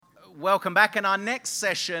Welcome back, and our next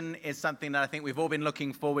session is something that I think we've all been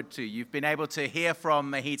looking forward to. You've been able to hear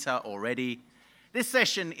from Mohita already. This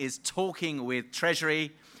session is Talking with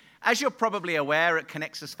Treasury. As you're probably aware, at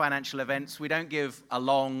Connexus Financial Events, we don't give a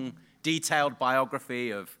long, detailed biography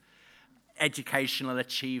of educational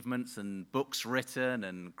achievements and books written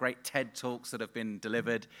and great TED Talks that have been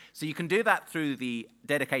delivered. So you can do that through the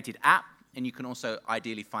dedicated app, and you can also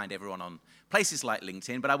ideally find everyone on places like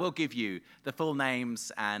LinkedIn, but I will give you the full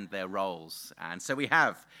names and their roles. And so we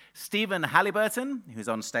have Stephen Hallyburton, who's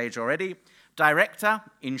on stage already, Director,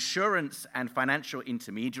 Insurance and Financial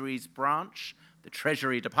Intermediaries Branch, the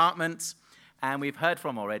Treasury Department. And we've heard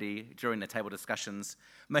from already during the table discussions,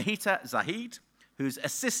 Mohita Zaheed, who's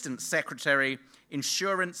Assistant Secretary,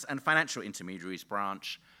 Insurance and Financial Intermediaries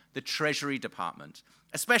Branch, the Treasury Department.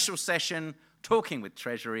 A special session Talking with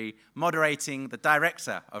Treasury, moderating the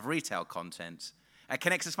Director of Retail Content. At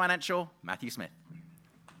Connexus Financial, Matthew Smith.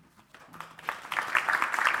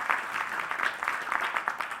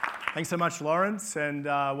 Thanks so much, Lawrence, and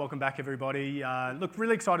welcome back, everybody. Look,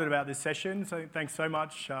 really excited about this session, so thanks so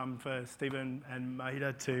much for Stephen and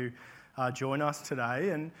Mohita to join us today.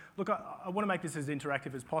 And look, I want to make this as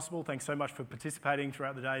interactive as possible. Thanks so much for participating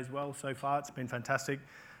throughout the day as well so far. It's been fantastic.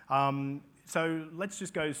 So let's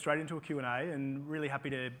just go straight into a Q&A, and really happy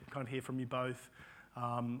to kind of hear from you both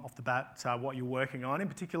off the bat what you're working on in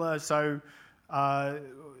particular. So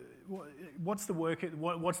what's the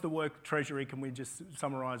work Treasury? Can we just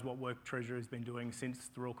summarise what work Treasury has been doing since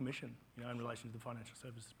the Royal Commission, in relation to the financial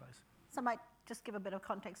services space? So I might just give a bit of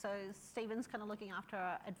context. So Stephen's kind of looking after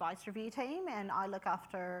our advice review team, and I look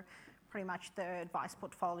after pretty much the advice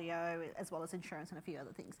portfolio as well as insurance and a few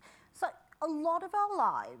other things. So a lot of our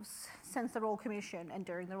lives since the Royal Commission and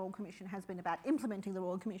during the Royal Commission has been about implementing the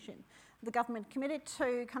Royal Commission. The government committed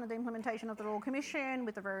to kind of the implementation of the Royal Commission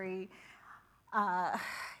with a very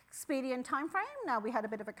expedient timeframe. Now we had a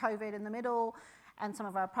bit of a COVID in the middle and some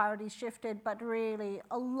of our priorities shifted, but really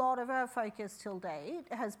a lot of our focus till date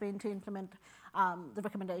has been to implement the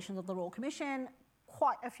recommendations of the Royal Commission.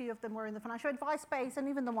 Quite a few of them were in the financial advice space, and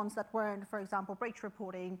even the ones that weren't, for example, breach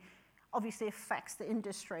reporting, obviously affects the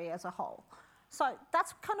industry as a whole. So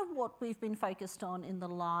that's kind of what we've been focused on in the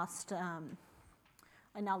last,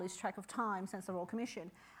 I now lose track of time since the Royal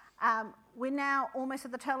Commission. We're now almost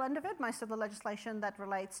at the tail end of it. Most of the legislation that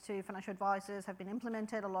relates to financial advisors have been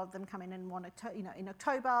implemented. A lot of them come in in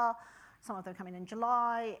October, some of them come in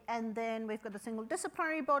July, and then we've got the single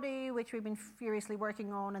disciplinary body, which we've been furiously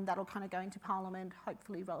working on, and that'll kind of go into Parliament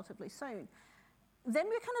hopefully relatively soon. Then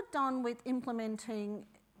we're kind of done with implementing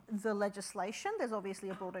the legislation. There's obviously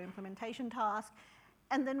a broader implementation task,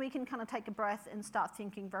 and then we can kind of take a breath and start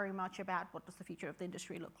thinking very much about what does the future of the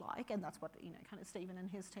industry look like, and that's what kind of Stephen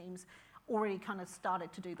and his teams already kind of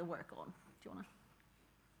started to do the work on. Do you want to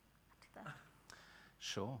add to that?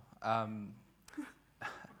 Sure.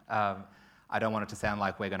 I don't want it to sound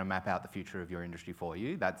like we're going to map out the future of your industry for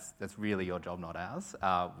you. That's really your job, not ours.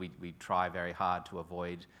 We try very hard to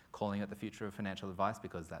avoid calling it the future of financial advice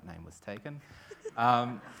because that name was taken.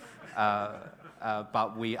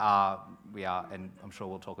 But we are, and I'm sure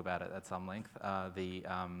we'll talk about it at some length,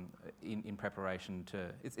 in preparation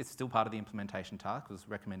to, it's still part of the implementation task, was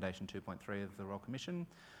recommendation 2.3 of the Royal Commission,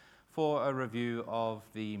 for a review of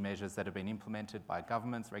the measures that have been implemented by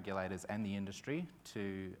governments, regulators and the industry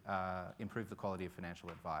to improve the quality of financial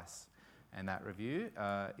advice. And that review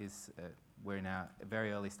we're in our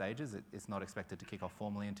very early stages. It's not expected to kick off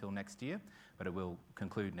formally until next year, but it will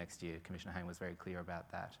conclude next year. Commissioner Hang was very clear about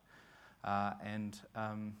that.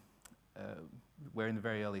 We're in the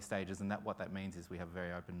very early stages, and what that means is we have a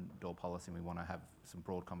very open door policy, and we want to have some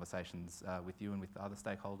broad conversations with you and with other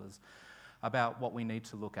stakeholders about what we need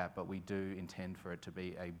to look at, but we do intend for it to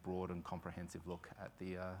be a broad and comprehensive look at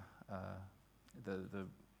the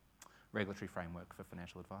regulatory framework for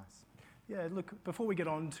financial advice. Yeah, look, before we get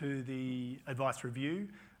on to the advice review,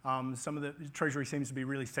 some of the Treasury seems to be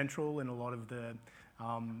really central in a lot of the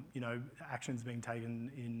actions being taken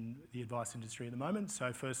in the advice industry at the moment.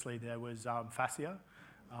 So firstly, there was FASIA.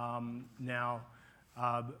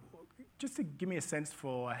 Just to give me a sense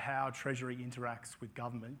for how Treasury interacts with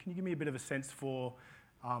government, can you give me a bit of a sense for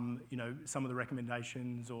some of the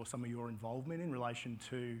recommendations or some of your involvement in relation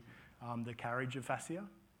to the carriage of FASIA?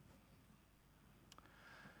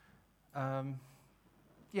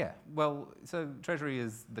 Yeah, well, so Treasury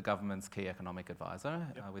is the government's key economic advisor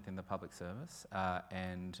within the public service,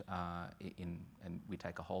 and we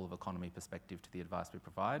take a whole of economy perspective to the advice we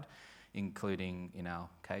provide, including, in our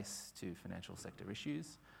case, to financial sector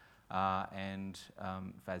issues. and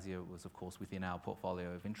FASIA was, of course, within our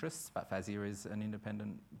portfolio of interests, but FASIA is an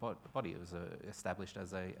independent body. It was established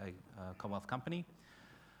as a Commonwealth company,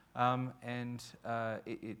 and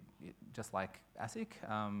it just like ASIC,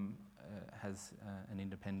 has an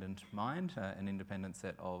independent mind, an independent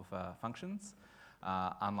set of functions.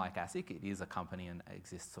 Unlike ASIC, it is a company and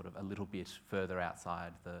exists sort of a little bit further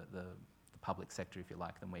outside the public sector, if you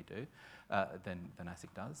like, than we do, than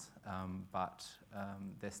ASIC does. But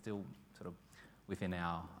they're still sort of within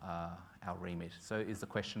our remit. So is the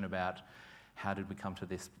question about how did we come to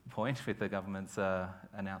this point with the government's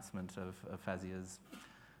announcement of FASIA's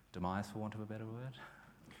demise, for want of a better word?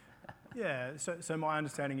 Yeah, so my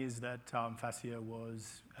understanding is that FASIA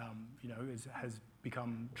was, has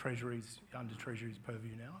become under Treasury's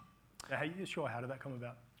purview now. How did that come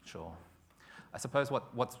about? Sure. I suppose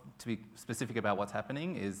what's to be specific about what's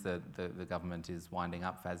happening is that the government is winding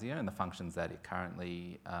up FASIA, and the functions that it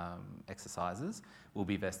currently exercises will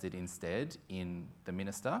be vested instead in the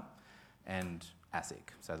Minister and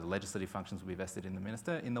ASIC. So the legislative functions will be vested in the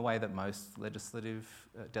Minister in the way that most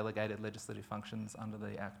delegated legislative functions under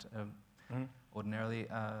the Act are ordinarily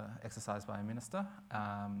exercised by a Minister,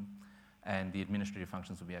 and the administrative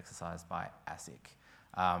functions will be exercised by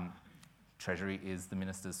ASIC. Treasury is the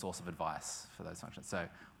Minister's source of advice for those functions. So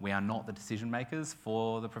we are not the decision makers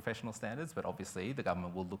for the professional standards, but obviously the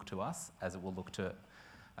government will look to us, as it will look to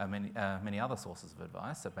many other sources of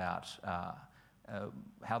advice about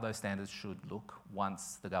how those standards should look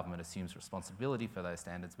once the government assumes responsibility for those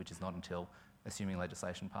standards, which is not until assuming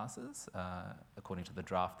legislation passes, according to the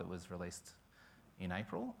draft that was released in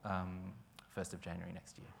April, 1st of January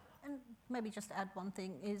next year. And maybe just to add one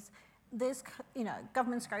thing is, there's,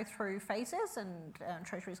 governments go through phases, and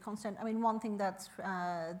Treasury is constant. I mean, one thing that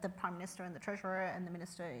the Prime Minister and the Treasurer and the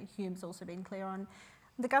Minister Hume's also been clear on,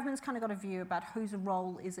 the government's kind of got a view about whose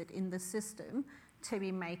role is it in the system to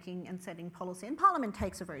be making and setting policy. And Parliament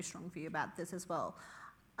takes a very strong view about this as well.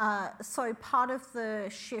 So part of the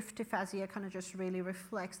shift to FASIA kind of just really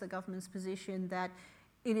reflects the government's position that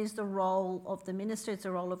it is the role of the minister, it's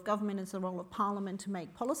the role of government, it's the role of Parliament to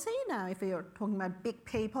make policy. Now, if you're talking about big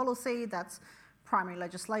P policy, that's primary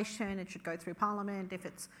legislation, it should go through Parliament. If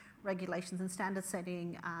it's regulations and standard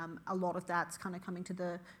setting, a lot of that's kind of coming to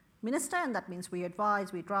the minister, and that means we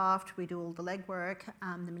advise, we draft, we do all the legwork,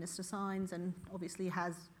 the minister signs and obviously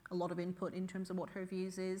has a lot of input in terms of what her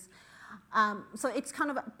views is. So it's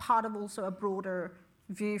kind of a part of also a broader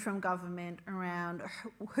view from government around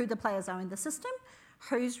who the players are in the system,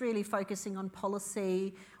 who's really focusing on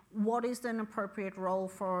policy, what is an appropriate role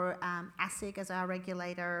for ASIC as our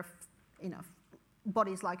regulator,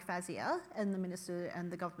 bodies like FASIA, and the minister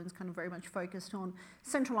and the government's kind of very much focused on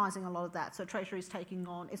centralising a lot of that. So Treasury is taking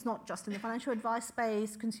on, it's not just in the financial advice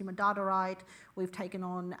space, consumer data right, we've taken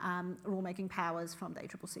on rulemaking powers from the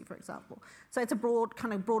ACCC, for example. So it's a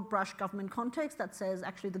broad brush government context that says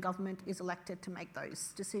actually the government is elected to make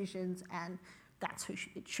those decisions, and that's who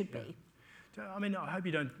it should be. I mean, I hope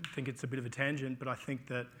you don't think it's a bit of a tangent, but I think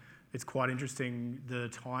that it's quite interesting, the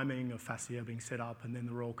timing of FASIA being set up and then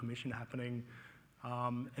the Royal Commission happening.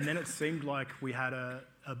 And then it seemed like we had a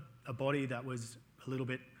body that was a little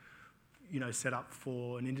bit, set up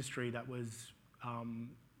for an industry that was,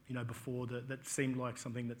 before that seemed like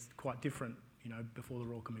something that's quite different, before the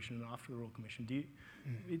Royal Commission and after the Royal Commission.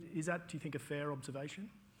 Is that, do you think, a fair observation?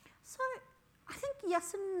 So I think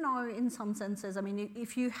yes and no in some senses. I mean,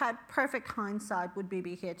 if you had perfect hindsight, would we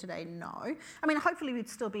be here today? No. I mean, hopefully we'd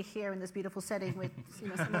still be here in this beautiful setting with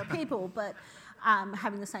similar people, but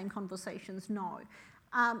having the same conversations, no.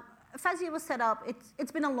 FASIA was set up,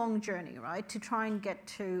 it's been a long journey, right, to try and get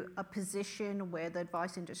to a position where the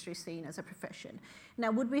advice industry is seen as a profession.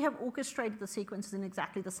 Now, would we have orchestrated the sequences in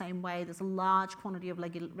exactly the same way? There's a large quantity of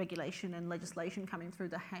regulation and legislation coming through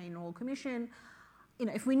the Hayne Royal Commission.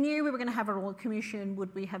 If we knew we were going to have a Royal Commission,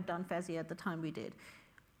 would we have done FASIA at the time we did?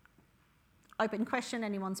 Open question,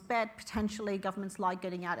 anyone's bet. Potentially, governments like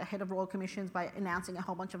getting out ahead of Royal Commissions by announcing a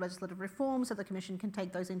whole bunch of legislative reforms so the Commission can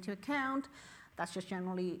take those into account. That's just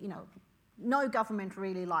generally, no government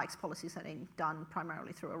really likes policy setting done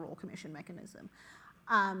primarily through a Royal Commission mechanism.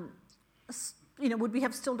 Would we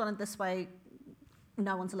have still done it this way?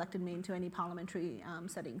 No one's elected me into any parliamentary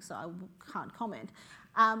setting, so I can't comment.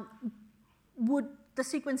 Would the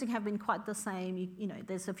sequencing have been quite the same?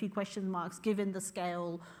 There's a few question marks given the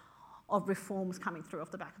scale of reforms coming through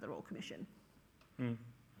off the back of the Royal Commission.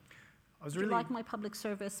 Would you like my public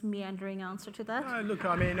service meandering answer to that? No, look,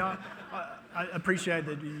 I mean, I appreciate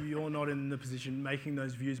that you're not in the position making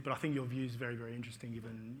those views, but I think your view is very, very interesting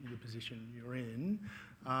given the position you're in.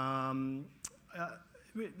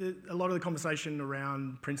 A lot of the conversation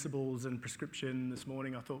around principles and prescription this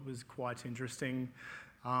morning I thought was quite interesting.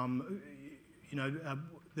 The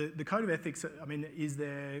code of ethics, I mean, is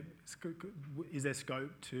there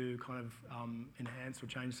scope to kind of enhance or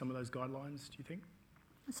change some of those guidelines, do you think?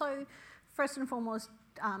 So first and foremost,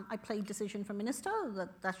 I plead decision for minister.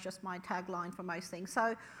 That's just my tagline for most things.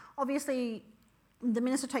 So obviously, the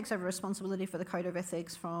minister takes over responsibility for the code of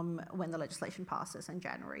ethics from when the legislation passes, and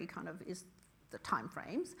January kind of is the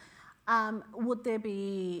timeframes. Would there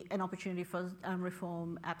be an opportunity for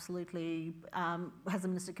reform? Absolutely. Has the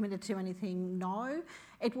minister committed to anything? No.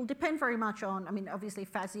 It will depend very much on, I mean, obviously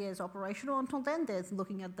FASIA is operational until then. They're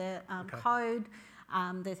looking at their code.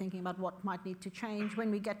 They're thinking about what might need to change.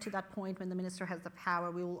 When we get to that point, when the minister has the power,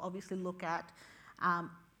 we will obviously look at,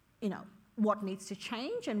 what needs to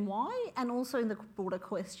change and why, and also in the broader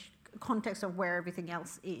context of where everything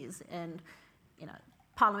else is. And,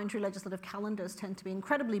 parliamentary legislative calendars tend to be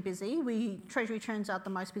incredibly busy. Treasury churns out the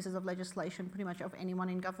most pieces of legislation pretty much of anyone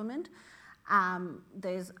in government.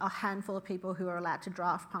 There's a handful of people who are allowed to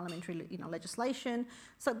draft parliamentary legislation.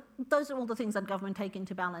 So those are all the things that government take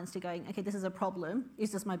into balance to going, okay, this is a problem.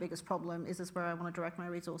 Is this my biggest problem? Is this where I want to direct my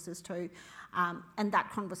resources to? And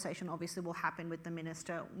that conversation obviously will happen with the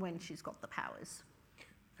minister when she's got the powers.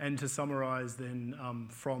 And to summarise then,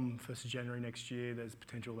 from 1st of January next year, there's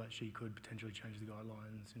potential that she could potentially change the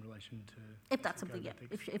guidelines in relation to... If that's something, yeah,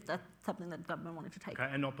 if that's something that government wanted to take. Okay,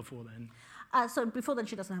 and not before then? So before then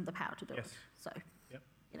she doesn't have the power to do it. So, yep.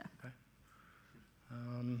 Okay.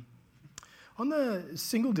 On the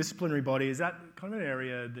single disciplinary body, is that kind of an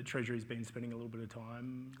area that Treasury's been spending a little bit of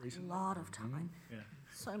time recently? A lot of time. Yeah.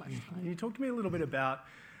 So much time. Can you talk to me a little bit about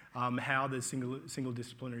how the single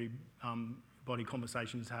disciplinary body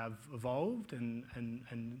conversations have evolved and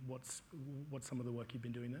what's some of the work you've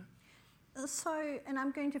been doing there? So, and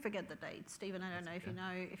I'm going to forget the date, Stephen, I don't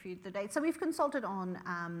know if you the date. So we've consulted on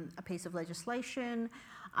a piece of legislation.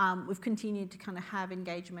 We've continued to kind of have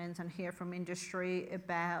engagements and hear from industry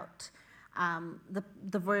about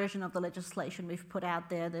the version of the legislation we've put out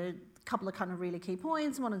there. There are a couple of kind of really key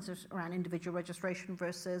points. One is just around individual registration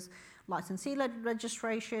versus licensee-led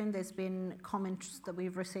registration. There's been comments that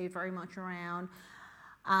we've received very much around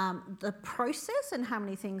the process and how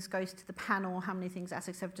many things goes to the panel, how many things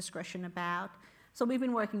ASICs have discretion about. So we've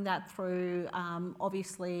been working that through.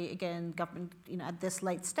 Obviously, again, government, at this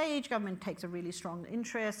late stage, government takes a really strong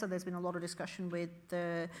interest. So there's been a lot of discussion with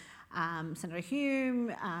the Senator Hume,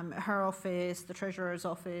 her office, the Treasurer's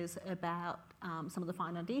office about some of the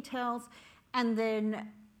finer details. And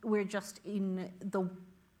then we're just in the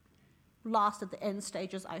last at the end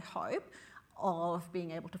stages, I hope, of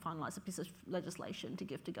being able to finalise a piece of legislation to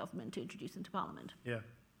give to government to introduce into Parliament. Yeah.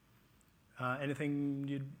 Anything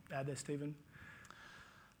you'd add there, Stephen?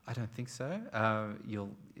 I don't think so.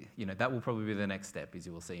 That will probably be the next step, is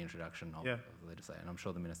you will see introduction of the legislation. And I'm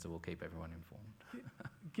sure the Minister will keep everyone informed.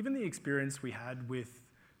 Given the experience we had with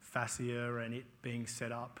FASIA and it being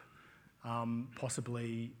set up,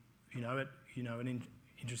 possibly, at an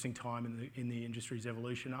interesting time in the industry's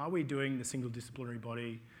evolution, are we doing the single disciplinary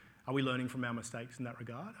body? Are we learning from our mistakes in that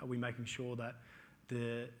regard? Are we making sure that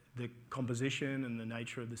the composition and the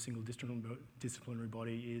nature of the single disciplinary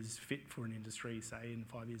body is fit for an industry, say, in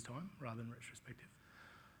 5 years' time, rather than retrospective?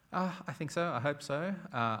 I think so. I hope so.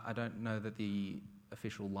 I don't know that the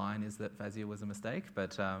official line is that FASIA was a mistake,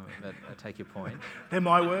 but I take your point. They're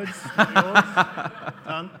my words, not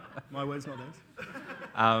yours. My words, not theirs.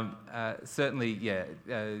 Certainly,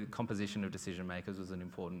 composition of decision makers was an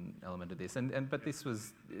important element of this, but this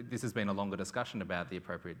has been a longer discussion about the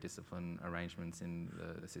appropriate discipline arrangements in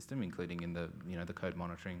the system, including in the code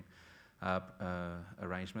monitoring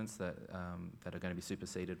arrangements that are going to be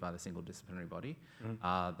superseded by the single disciplinary body.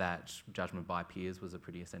 That judgment by peers was a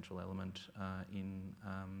pretty essential element in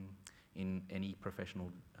any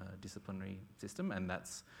professional disciplinary system, and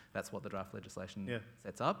that's what the draft legislation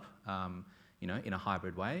sets up. In a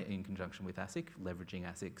hybrid way, in conjunction with ASIC, leveraging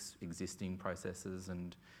ASIC's existing processes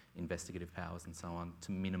and investigative powers and so on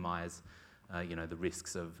to minimise, the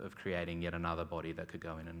risks of creating yet another body that could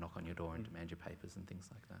go in and knock on your door and demand your papers and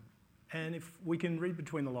things like that. And if we can read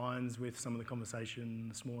between the lines with some of the conversation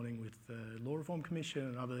this morning with the Law Reform Commission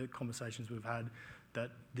and other conversations we've had,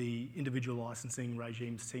 that the individual licensing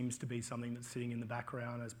regime seems to be something that's sitting in the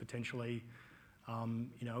background as potentially,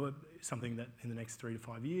 something that in the next 3 to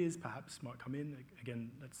 5 years perhaps might come in.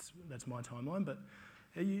 Again, that's my timeline. But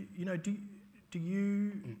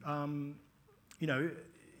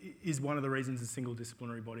is one of the reasons the single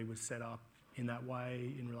disciplinary body was set up in that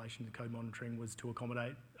way in relation to code monitoring was to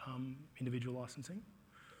accommodate individual licensing?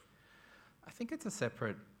 I think it's a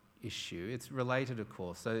separate issue. It's related, of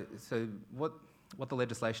course. So what the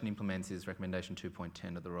legislation implements is recommendation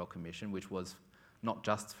 2.10 of the Royal Commission, which was not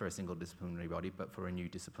just for a single disciplinary body, but for a new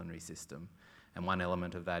disciplinary system. And one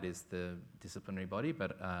element of that is the disciplinary body,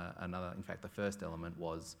 but another, in fact, the first element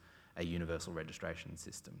was a universal registration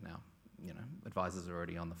system. Now, advisors are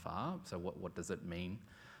already on the far, so what does it mean?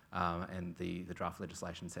 And the draft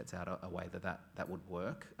legislation sets out a way that would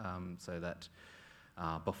work, so that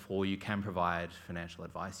before you can provide financial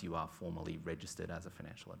advice, you are formally registered as a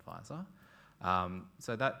financial advisor.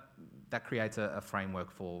 So that creates a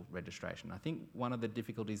framework for registration. I think one of the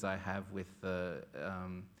difficulties I have with the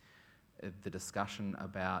discussion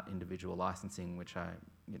about individual licensing, which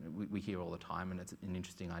we hear all the time, and it's an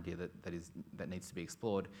interesting idea that needs to be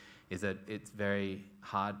explored, is that it's very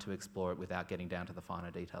hard to explore it without getting down to the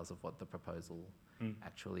finer details of what the proposal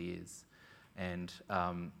actually is. And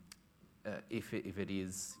if it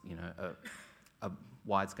is a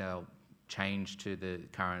wide-scale change to the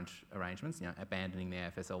current arrangements, abandoning the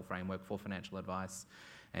AFSL framework for financial advice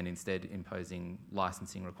and instead imposing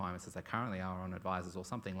licensing requirements as they currently are on advisors or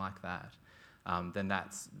something like that, then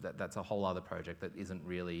that's a whole other project that isn't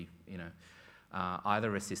really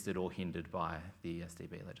either assisted or hindered by the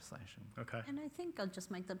SDB legislation. Okay. And I think I'll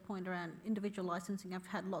just make that point around individual licensing. I've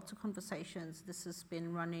had lots of conversations. This has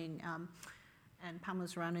been running, and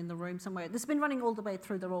Pamela's around in the room somewhere. This has been running all the way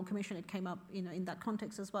through the Royal Commission. It came up in that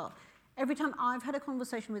context as well. Every time I've had a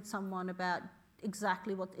conversation with someone about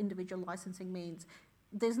exactly what individual licensing means,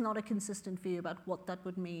 there's not a consistent view about what that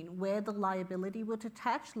would mean, where the liability would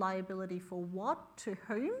attach, liability for what, to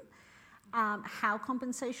whom, how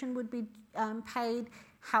compensation would be paid,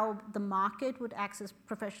 how the market would access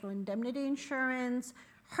professional indemnity insurance,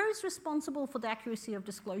 who's responsible for the accuracy of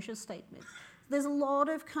disclosure statements. There's a lot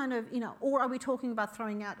of or are we talking about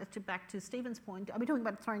throwing out, back to Stephen's point, are we talking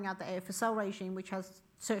about throwing out the AFSL regime, which has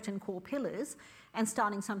certain core pillars, and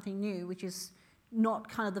starting something new, which is not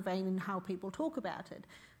kind of the vein in how people talk about it.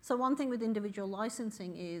 So one thing with individual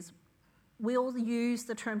licensing is we all use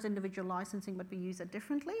the terms individual licensing, but we use it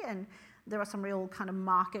differently, and there are some real kind of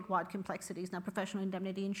market-wide complexities. Now, professional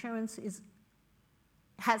indemnity insurance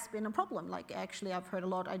has been a problem. Like, actually, I've heard a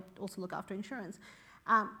lot. I also look after insurance.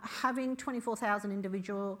 Having 24,000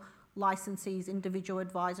 individual licensees, individual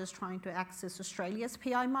advisors trying to access Australia's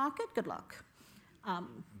PI market, good luck.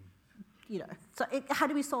 So how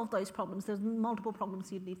do we solve those problems? There's multiple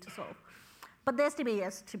problems you'd need to solve. But the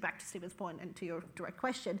SDB, back to Stephen's point and to your direct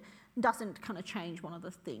question, doesn't kind of change one of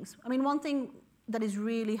the things. I mean, one thing that is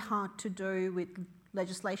really hard to do with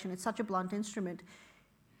legislation, it's such a blunt instrument,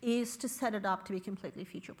 is to set it up to be completely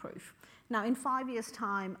future-proof. Now, in 5 years'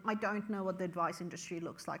 time, I don't know what the advice industry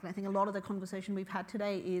looks like. And I think a lot of the conversation we've had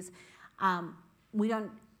today is we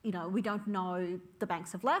don't know the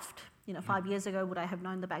banks have left. 5 years ago, would I have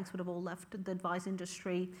known the banks would have all left the advice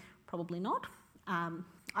industry? Probably not.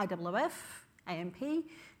 IWF, AMP.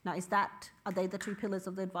 Now, are they the two pillars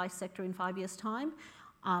of the advice sector in 5 years' time?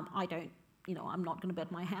 I don't, I'm not going to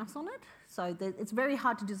bet my house on it. So it's very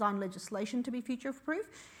hard to design legislation to be future-proof.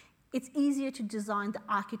 It's easier to design the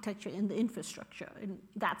architecture and the infrastructure, and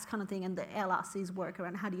that's kind of thing. And the LRC's work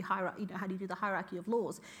around how do you do the hierarchy of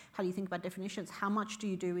laws? How do you think about definitions? How much do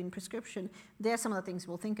you do in prescription? They're some of the things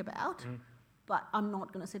we'll think about. But I'm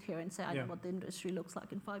not going to sit here and say I know what the industry looks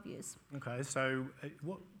like in 5 years. Okay, so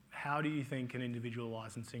how do you think an individual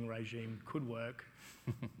licensing regime could work?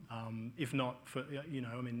 If not for,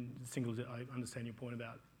 I understand your point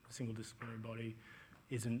about a single disciplinary body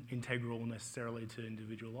isn't integral necessarily to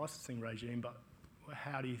individual licensing regime, but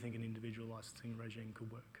how do you think an individual licensing regime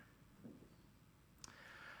could work?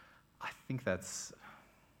 I think that's,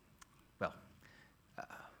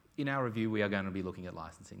 in our review, we are going to be looking at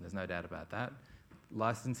licensing. There's no doubt about that.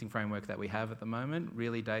 Licensing framework that we have at the moment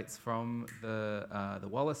really dates from the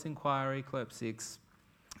Wallace inquiry, CLERP 6,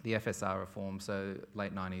 the FSR reform, so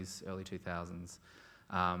late 90s, early 2000s,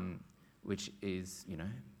 which is,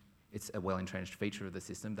 it's a well-entrenched feature of the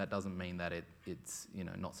system. That doesn't mean that it's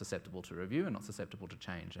not susceptible to review and not susceptible to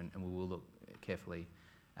change, and we will look carefully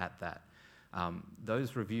at that.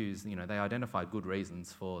 Those reviews, they identify good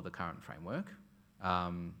reasons for the current framework.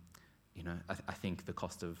 I think the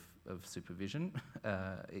cost of supervision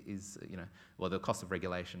is, the cost of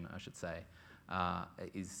regulation, I should say,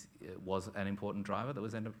 was an important driver that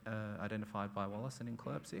was identified by Wallace and in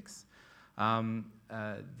CLERP 6.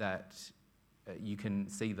 That you can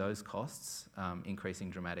see those costs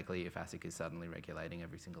increasing dramatically if ASIC is suddenly regulating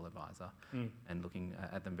every single advisor and looking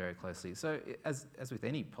at them very closely. So as with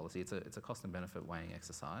any policy, it's a cost and benefit weighing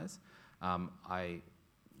exercise.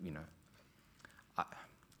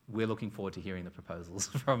 we're looking forward to hearing the proposals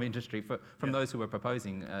from industry, from those who are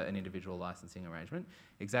proposing an individual licensing arrangement.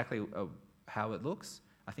 Exactly how it looks,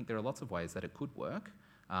 I think there are lots of ways that it could work.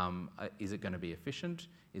 Is it going to be efficient?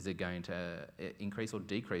 Is it going to increase or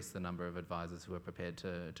decrease the number of advisors who are prepared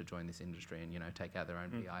to join this industry and, take out their own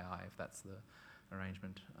PII if that's the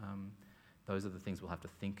arrangement? Those are the things we'll have to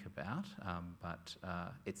think about, but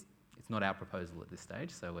it's not our proposal at this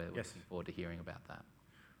stage, so we're looking forward to hearing about that.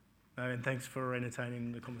 And thanks for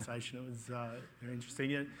entertaining the conversation. It was very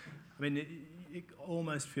interesting. I mean, it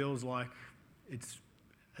almost feels like it's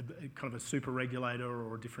kind of a super regulator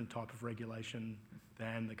or a different type of regulation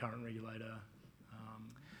than the current regulator.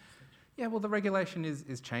 Yeah, well, the regulation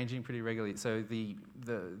is changing pretty regularly. So the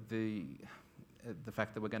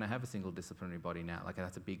fact that we're going to have a single disciplinary body now, like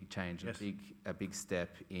that's a big change, a big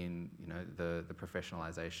step in the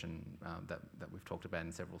professionalisation that we've talked about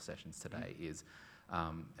in several sessions today. Is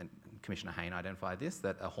and Commissioner Hayne identified this,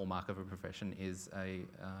 that a hallmark of a profession is a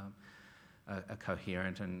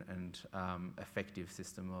coherent and effective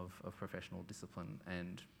system of professional discipline,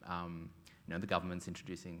 and the government's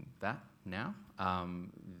introducing that now.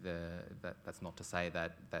 That's not to say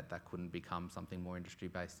that couldn't become something more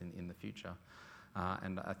industry-based in the future.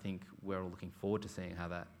 And I think we're all looking forward to seeing how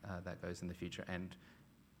that goes in the future. And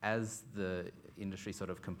as the industry sort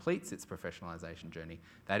of completes its professionalisation journey,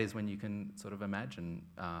 that is when you can sort of imagine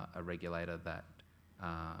a regulator that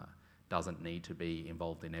doesn't need to be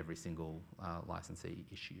involved in every single licensee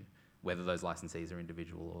issue, whether those licensees are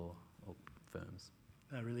individual or firms.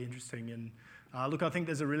 Really interesting. And look, I think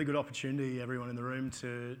there's a really good opportunity, everyone in the room,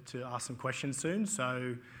 to ask some questions soon.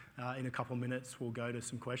 So in a couple of minutes, we'll go to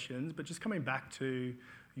some questions. But just coming back to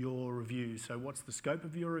your review. So what's the scope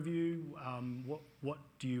of your review? What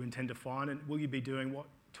do you intend to find? And will you be doing, what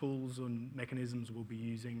tools and mechanisms will be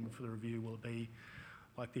using for the review? Will it be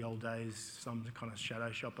like the old days, some kind of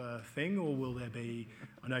shadow shopper thing, or will there be,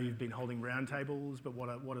 I know you've been holding roundtables, but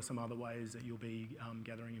what are some other ways that you'll be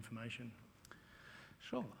gathering information?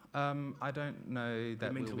 Sure. I don't know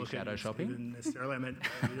that we'll be shadow shopping. Necessarily, I meant.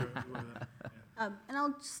 And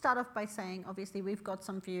I'll just start off by saying, obviously, we've got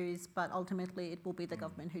some views, but ultimately it will be the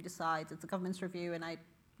government who decides. It's the government's review, and I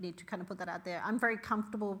need to kind of put that out there. I'm very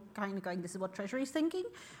comfortable kind of going, this is what Treasury's thinking,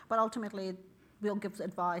 but ultimately we'll give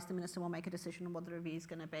advice, the Minister will make a decision on what the review is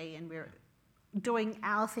going to be, and we're doing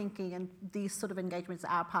our thinking, and these sort of engagements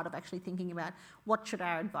are part of actually thinking about what should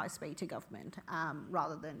our advice be to government,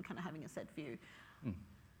 rather than kind of having a set view.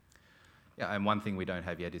 Yeah, and one thing we don't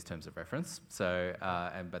have yet is terms of reference. So,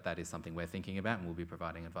 but that is something we're thinking about, and we'll be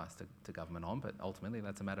providing advice to government on. But ultimately,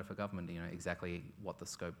 that's a matter for government. Exactly what the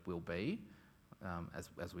scope will be.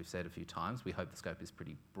 As we've said a few times, we hope the scope is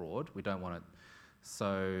pretty broad. We don't want it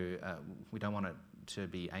we don't want it to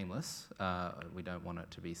be aimless. We don't want it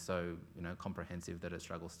to be so comprehensive that it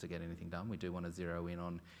struggles to get anything done. We do want to zero in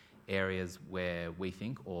on areas where we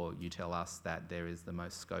think, or you tell us, that there is the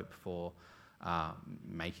most scope for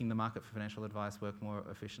making the market for financial advice work more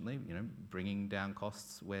efficiently, bringing down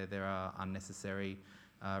costs where there are unnecessary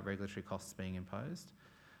regulatory costs being imposed.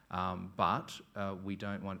 But we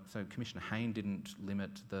don't want, so Commissioner Hayne didn't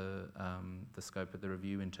limit the scope of the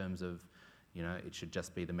review in terms of, it should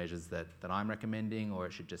just be the measures that I'm recommending, or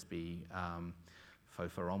it should just be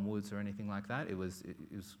FOFA onwards or anything like that. It was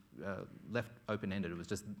left open-ended. It was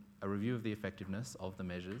just a review of the effectiveness of the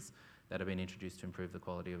measures that have been introduced to improve the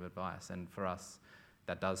quality of advice. And for us,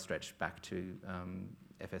 that does stretch back to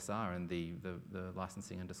FSR and the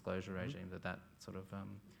licensing and disclosure regime that sort of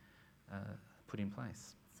put in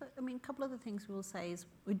place. So, I mean, a couple of the things we'll say is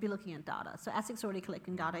we'd be looking at data. So ASIC's already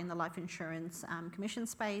collecting data in the life insurance commission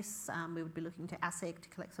space. We would be looking to ASIC to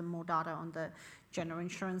collect some more data on the general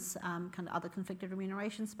insurance kind of other conflicted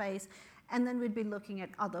remuneration space. And then we'd be looking at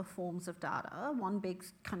other forms of data. One big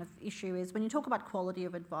kind of issue is when you talk about quality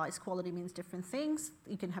of advice, quality means different things.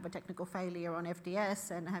 You can have a technical failure on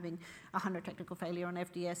FDS, and having 100 technical failure on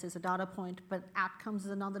FDS is a data point, but outcomes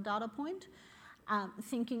is another data point.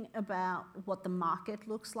 Thinking about what the market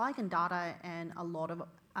looks like, and data and a lot of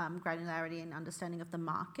granularity and understanding of the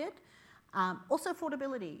market. Also,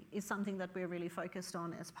 affordability is something that we're really focused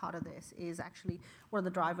on as part of this, is actually what are the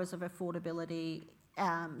drivers of affordability.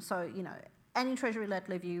 So, any Treasury-led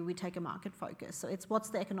review, we take a market focus. So it's what's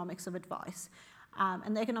the economics of advice.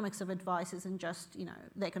 And the economics of advice isn't just,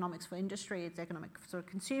 the economics for industry, it's economics for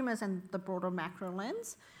consumers and the broader macro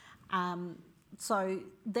lens. So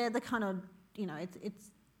they're the kind of,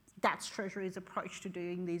 that's Treasury's approach to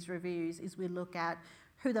doing these reviews, is we look at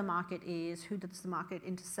who the market is, who does the market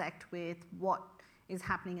intersect with, what is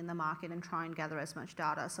happening in the market, and try and gather as much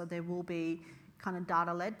data. So there will be kind of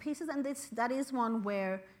data-led pieces, and that is one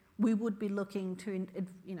where we would be looking to,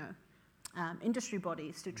 industry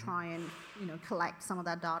bodies to try and, collect some of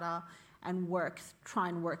that data and try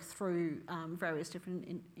and work through various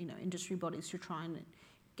different, industry bodies to try and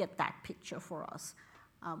get that picture for us.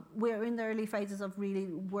 We're in the early phases of really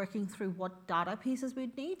working through what data pieces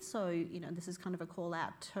we'd need. So, this is kind of a call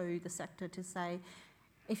out to the sector to say,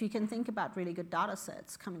 if you can think about really good data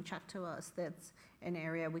sets, come and chat to us. That's an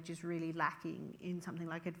area which is really lacking in something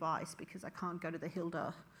like advice, because I can't go to the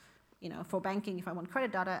Hilda, for banking. If I want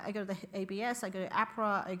credit data, I go to the ABS, I go to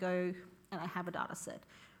APRA, and I have a data set.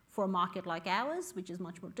 For a market like ours, which is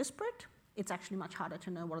much more disparate, it's actually much harder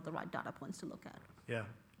to know what are the right data points to look at. Yeah.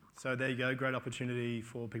 So there you go, great opportunity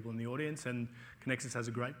for people in the audience, and Connexus has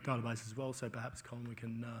a great database as well, so perhaps, Colin, we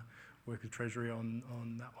can work with Treasury on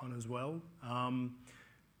that one as well.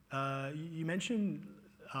 You mentioned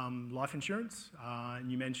life insurance,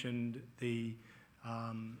 and you mentioned the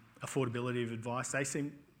affordability of advice.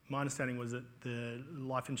 My understanding was that the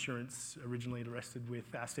life insurance originally had rested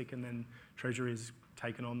with ASIC, and then Treasury has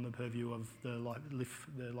taken on the purview of the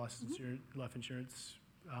life insurance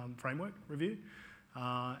framework review.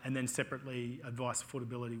 And then separately, advice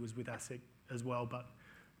affordability was with ASIC as well, but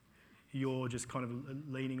you're just kind of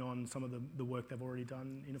leaning on some of the work they've already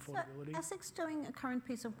done in affordability? So ASIC's doing a current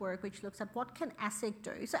piece of work which looks at what can ASIC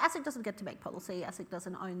do. So ASIC doesn't get to make policy, ASIC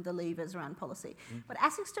doesn't own the levers around policy. But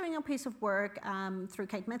ASIC's doing a piece of work through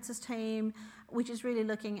Kate Metz's team, which is really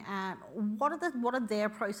looking at what are their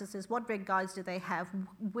processes, what reg guides do they have,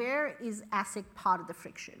 where is ASIC part of the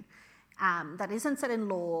friction? That isn't set in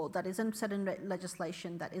law, that isn't set in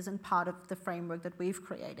legislation, that isn't part of the framework that we've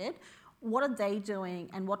created. What are they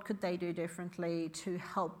doing, and what could they do differently to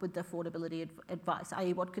help with the affordability advice,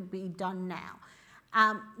 i.e. what could be done now?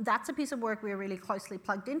 That's a piece of work we're really closely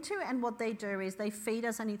plugged into, and what they do is they feed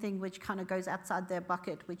us anything which kind of goes outside their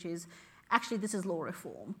bucket, which is, actually this is law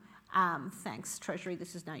reform. Thanks, Treasury,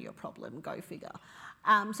 this is now your problem, go figure.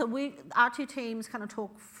 So our two teams kind of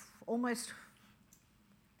talk almost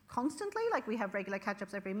constantly, like we have regular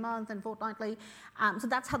catch-ups every month and fortnightly. So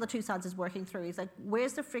that's how the two sides is working through, is like,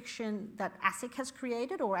 where's the friction that ASIC has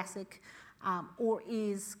created, or ASIC, or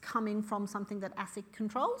is coming from something that ASIC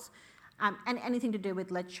controls, and anything to do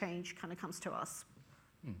with lead change kind of comes to us.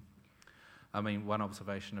 I mean, one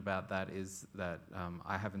observation about that is that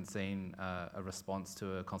I haven't seen a response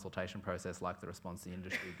to a consultation process like the response the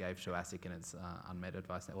industry gave to ASIC in its unmet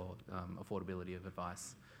advice or affordability of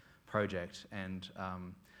advice project, and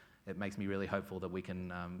it makes me really hopeful that we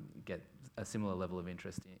can get a similar level of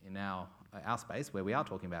interest in our space, where we are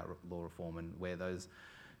talking about law reform, and where those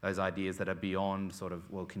ideas that are beyond sort of,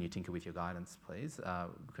 well, can you tinker with your guidance, please,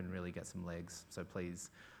 can really get some legs. So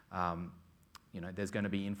please, there's going to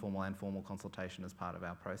be informal and formal consultation as part of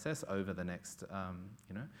our process over the next,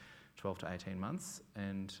 12 to 18 months,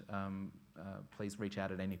 and please reach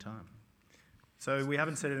out at any time. So we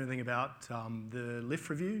haven't said anything about the LIF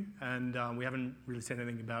review, and we haven't really said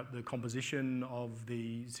anything about the composition of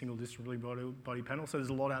the single disability body panel. So there's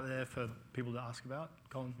a lot out there for people to ask about.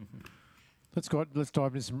 Colin? Let's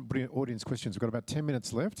dive into some audience questions. We've got about 10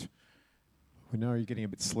 minutes left. We know you're getting a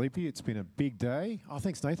bit sleepy. It's been a big day. Oh,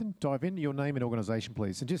 thanks, Nathan. Dive in. Your name and organisation,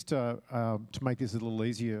 please. And just to make this a little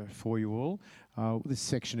easier for you all, this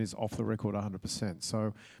section is off the record 100%.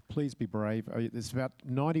 So please be brave. There's about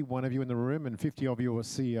 91 of you in the room, and 50 of you are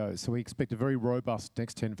CEOs. So we expect a very robust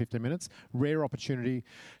next 10, 15 minutes. Rare opportunity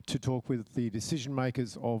to talk with the decision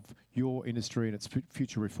makers of your industry and its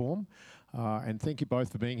future reform. And thank you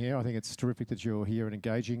both for being here. I think it's terrific that you're here and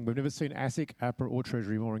engaging. We've never seen ASIC, APRA or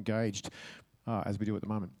Treasury more engaged as we do at the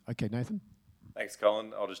moment. Okay, Nathan? Thanks,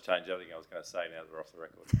 Colin. I'll just change everything I was going to say now that we're off the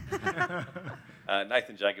record.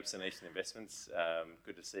 Nathan Jacobson, Eastern Investments.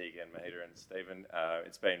 Good to see you again, Mohita and Stephen.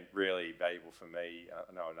 It's been really valuable for me,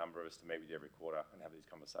 I know a number of us, to meet with you every quarter and have these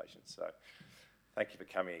conversations. So thank you for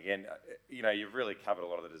coming again. You've really covered a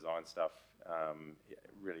lot of the design stuff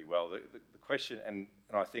really well. The question, and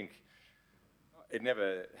I think it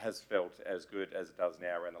never has felt as good as it does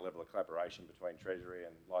now around the level of collaboration between Treasury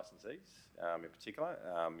and licensees in particular.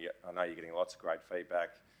 I know you're getting lots of great feedback.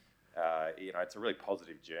 It's a really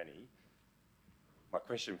positive journey. My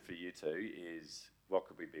question for you two is, what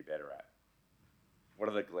could we be better at? What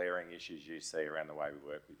are the glaring issues you see around the way we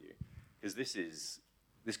work with you? Because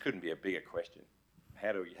this couldn't be a bigger question.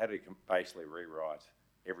 How do you basically rewrite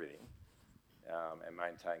everything and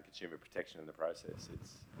maintain consumer protection in the process?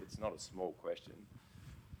 It's not a small question,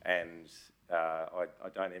 and I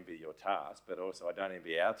don't envy your task, but also I don't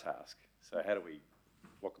envy our task. So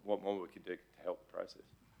what more we can do to help the process?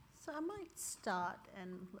 So I might start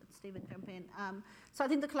and let Stephen jump in. So I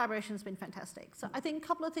think the collaboration has been fantastic. So I think a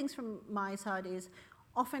couple of things from my side is,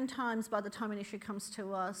 oftentimes by the time an issue comes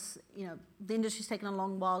to us, the industry's taken a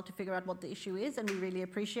long while to figure out what the issue is, and we really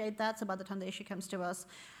appreciate that. So by the time the issue comes to us,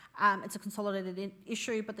 it's a consolidated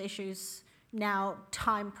issue, but the issue's now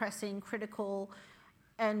time pressing, critical,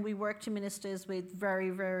 and we work to ministers with very,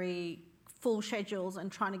 very full schedules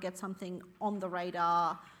and trying to get something on the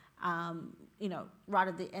radar, right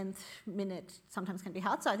at the nth minute sometimes can be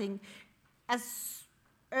hard. So I think as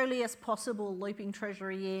early as possible, looping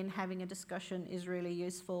Treasury in, having a discussion is really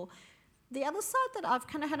useful. The other side that I've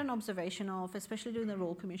kind of had an observation of, especially doing the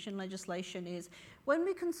Royal Commission legislation, is when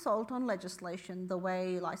we consult on legislation, the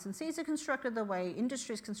way licensees are constructed, the way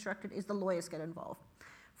industry is constructed, is the lawyers get involved.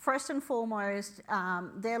 First and foremost,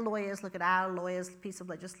 their lawyers look at our lawyers' piece of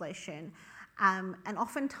legislation, and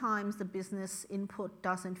oftentimes the business input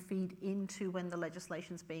doesn't feed into when the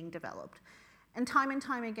legislation's being developed. And time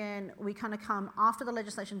again, we kind of come after the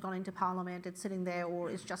legislation's gone into Parliament, it's sitting there, or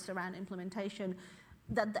it's just around implementation,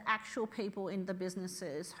 that the actual people in the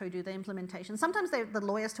businesses who do the implementation, sometimes the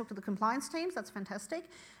lawyers talk to the compliance teams, that's fantastic,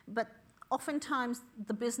 but oftentimes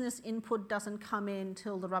the business input doesn't come in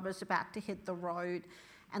till the rubber's about to hit the road,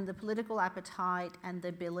 and the political appetite and the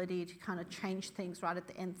ability to kind of change things right at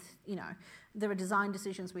the nth, there are design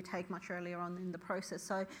decisions we take much earlier on in the process.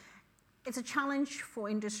 So it's a challenge for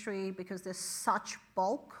industry because there's such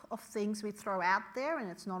bulk of things we throw out there and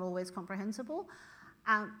it's not always comprehensible.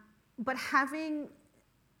 But having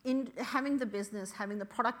the business, having the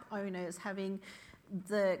product owners, having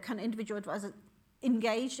the kind of individual advisors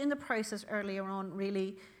engaged in the process earlier on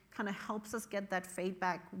really kind of helps us get that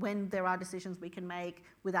feedback when there are decisions we can make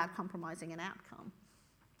without compromising an outcome.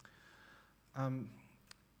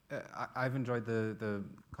 I've enjoyed the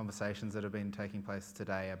conversations that have been taking place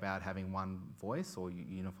today about having one voice or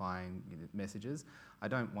unifying messages. I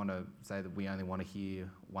don't want to say that we only want to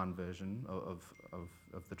hear one version of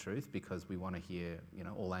the truth because we want to hear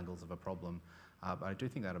all angles of a problem, but I do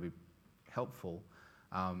think that'll be helpful.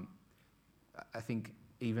 I think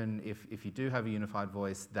even if you do have a unified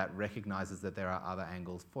voice that recognises that there are other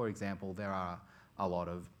angles, for example, there are a lot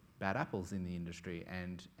of bad apples in the industry,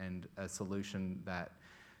 and a solution that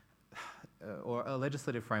or a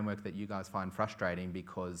legislative framework that you guys find frustrating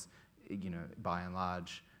because, by and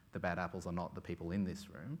large, the bad apples are not the people in this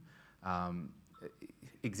room,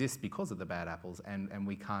 exists because of the bad apples, and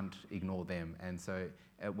we can't ignore them. And so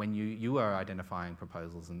when you are identifying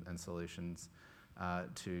proposals and solutions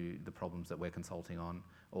to the problems that we're consulting on,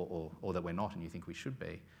 or that we're not and you think we should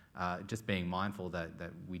be, just being mindful that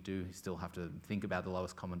we do still have to think about the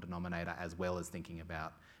lowest common denominator as well as thinking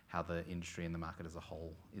about how the industry and the market as a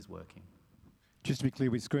whole is working. Just to be clear,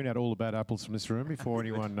 we screened out all the bad apples from this room before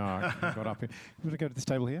anyone got up here. You want to go to this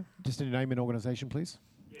table here? Just in your name and organisation, please.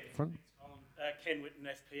 Yeah, Front. thanks, Colin. Ken Whitten,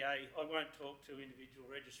 FPA. I won't talk to individual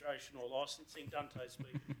registration or licensing. Dante's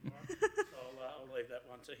speaking tomorrow, so I'll leave that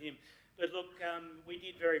one to him. But look, we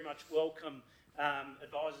did very much welcome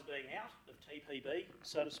advisors being out of TPB,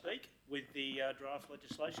 so to speak, with the draft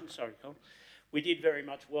legislation. Sorry, Colin. We did very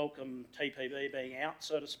much welcome TPB being out,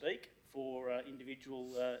 so to speak, for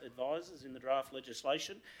individual advisors in the draft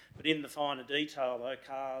legislation. But in the finer detail, though,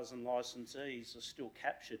 cars and licensees are still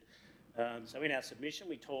captured. So in our submission,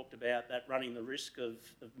 we talked about that running the risk of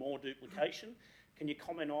more duplication. Can you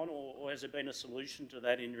comment on, or has there been a solution to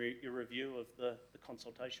that in your review of the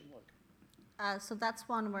consultation work? So that's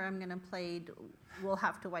one where I'm going to plead we'll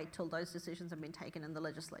have to wait till those decisions have been taken and the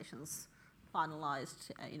legislation's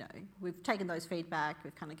finalised. We've taken those feedback,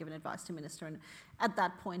 we've kind of given advice to Minister, and at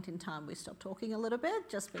that point in time we stopped talking a little bit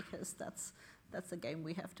just because that's the game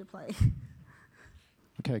we have to play.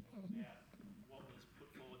 Okay. What was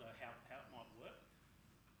put forward, though, how it might work?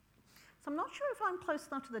 So I'm not sure if I'm close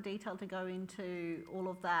enough to the detail to go into all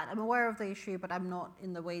of that. I'm aware of the issue, but I'm not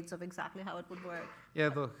in the weeds of exactly how it would work. Yeah,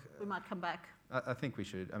 look, we might come back. I think we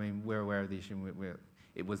should. I mean, we're aware of the issue.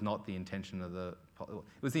 It was not the intention of it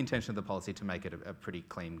was the intention of the policy to make it a pretty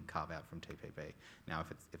clean carve out from TPB. Now,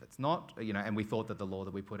 if it's not, and we thought that the law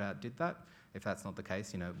that we put out did that. If that's not the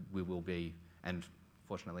case, we will be, and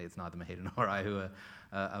fortunately, it's neither Mohita nor I who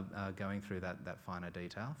are going through that finer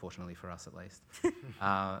detail. Fortunately for us, at least.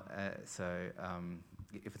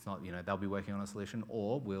 If it's not, they'll be working on a solution,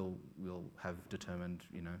 or we'll have determined,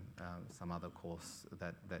 some other course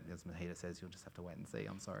that, as Mohita says, you'll just have to wait and see.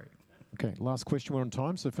 I'm sorry. Okay, last question. We're on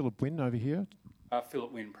time. So Philip Wynn over here.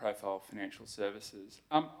 Philip Wynn, Profile Financial Services.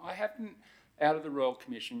 I haven't, out of the Royal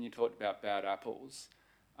Commission, you talked about bad apples.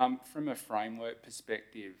 From a framework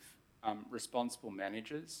perspective, responsible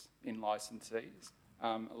managers in licensees,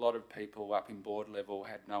 a lot of people up in board level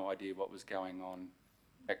had no idea what was going on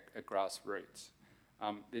at grassroots.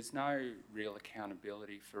 There's no real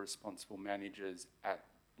accountability for responsible managers at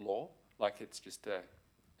law, like it's just a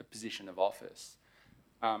position of office.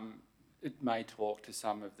 It may talk to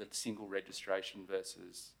some of the single registration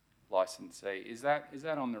versus licensee. Is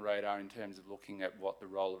that on the radar in terms of looking at what the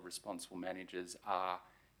role of responsible managers are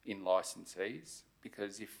in licensees?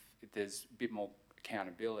 Because if there's a bit more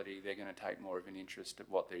accountability, they're going to take more of an interest at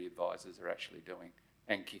what their advisors are actually doing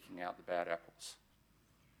and kicking out the bad apples.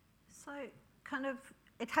 So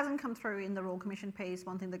it hasn't come through in the Royal Commission piece.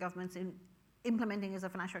 One thing the government's implementing is a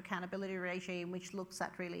financial accountability regime, which looks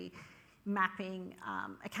at really mapping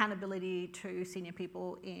accountability to senior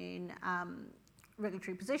people in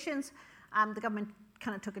regulatory positions. The government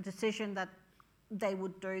kind of took a decision that they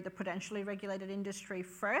would do the prudentially regulated industry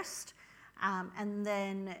first, and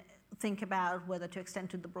then think about whether to extend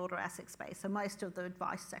to the broader ASIC space. So most of the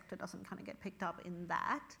advice sector doesn't kind of get picked up in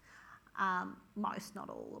that. Most, not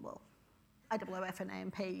all, well, AWF and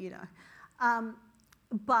AMP,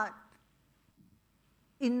 but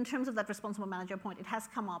in terms of that responsible manager point, it has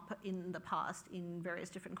come up in the past in various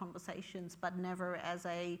different conversations, but never as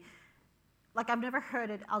I've never heard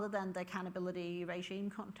it other than the accountability regime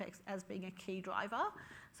context as being a key driver.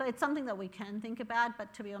 So it's something that we can think about,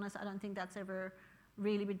 but to be honest, I don't think that's ever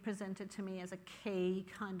really been presented to me as a key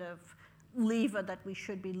kind of lever that we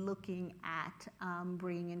should be looking at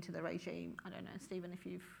bringing into the regime. I don't know, Stephen, if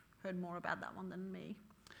you've heard more about that one than me.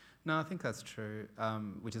 No, I think that's true,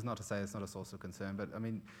 which is not to say it's not a source of concern, but I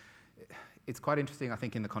mean, it's quite interesting, I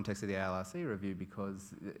think, in the context of the ALRC review,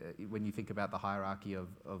 because when you think about the hierarchy of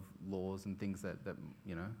laws and things that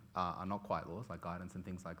are not quite laws, like guidance and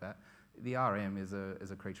things like that, the RM is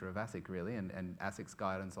a creature of ASIC, really, and ASIC's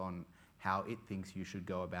guidance on how it thinks you should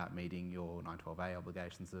go about meeting your 912A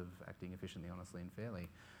obligations of acting efficiently, honestly, and fairly.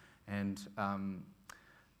 And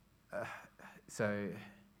so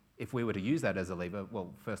if we were to use that as a lever,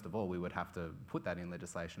 well, first of all, we would have to put that in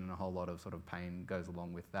legislation, and a whole lot of sort of pain goes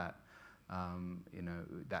along with that.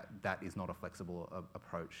 That is not a flexible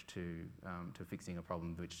approach to fixing a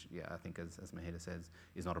problem, which, I think, as Mohita says,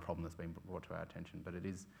 is not a problem that's been brought to our attention. But it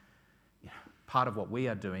is, part of what we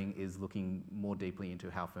are doing is looking more deeply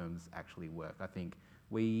into how firms actually work. I think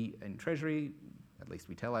we in Treasury, at least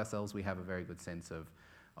we tell ourselves, we have a very good sense of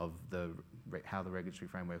how the regulatory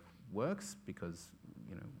framework works, because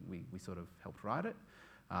we sort of helped write it.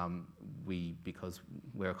 Because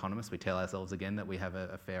we're economists, we tell ourselves again that we have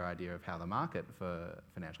a fair idea of how the market for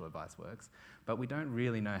financial advice works, but we don't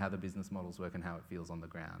really know how the business models work and how it feels on the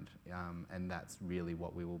ground. And that's really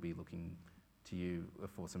what we will be looking to you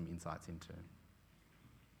for some insights into.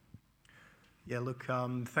 Yeah, look,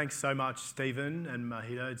 thanks so much, Stephen and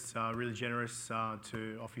Mohita. It's really generous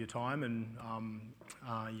to offer your time and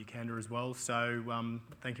your candour as well. So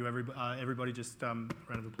thank you, everybody. Just a round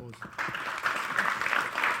of applause.